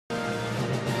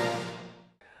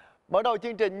Mở đầu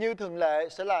chương trình như thường lệ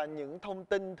sẽ là những thông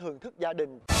tin thưởng thức gia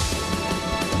đình.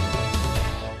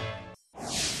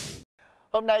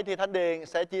 Hôm nay thì Thanh Điền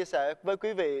sẽ chia sẻ với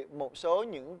quý vị một số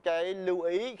những cái lưu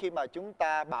ý khi mà chúng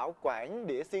ta bảo quản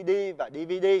đĩa CD và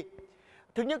DVD.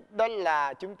 Thứ nhất đó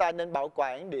là chúng ta nên bảo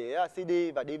quản đĩa CD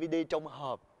và DVD trong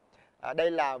hộp.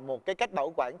 Đây là một cái cách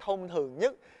bảo quản thông thường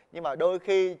nhất, nhưng mà đôi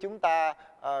khi chúng ta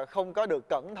không có được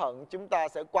cẩn thận, chúng ta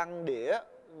sẽ quăng đĩa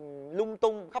lung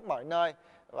tung khắp mọi nơi.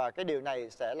 Và cái điều này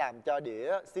sẽ làm cho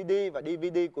đĩa CD và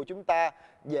DVD của chúng ta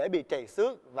dễ bị trầy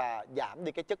xước và giảm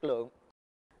đi cái chất lượng.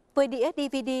 Với đĩa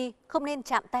DVD, không nên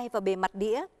chạm tay vào bề mặt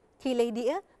đĩa. Khi lấy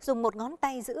đĩa, dùng một ngón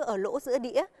tay giữ ở lỗ giữa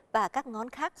đĩa và các ngón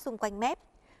khác xung quanh mép.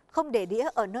 Không để đĩa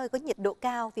ở nơi có nhiệt độ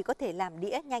cao vì có thể làm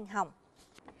đĩa nhanh hỏng.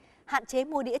 Hạn chế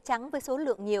mua đĩa trắng với số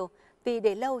lượng nhiều vì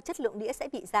để lâu chất lượng đĩa sẽ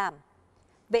bị giảm.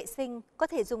 Vệ sinh, có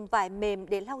thể dùng vải mềm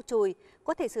để lau chùi,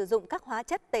 có thể sử dụng các hóa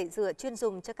chất tẩy rửa chuyên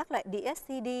dùng cho các loại đĩa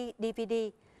CD, DVD.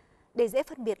 Để dễ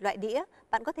phân biệt loại đĩa,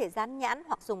 bạn có thể dán nhãn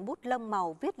hoặc dùng bút lông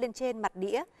màu viết lên trên mặt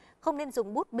đĩa. Không nên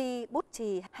dùng bút bi, bút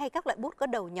chì hay các loại bút có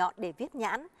đầu nhọn để viết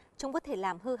nhãn. Chúng có thể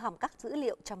làm hư hỏng các dữ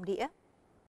liệu trong đĩa.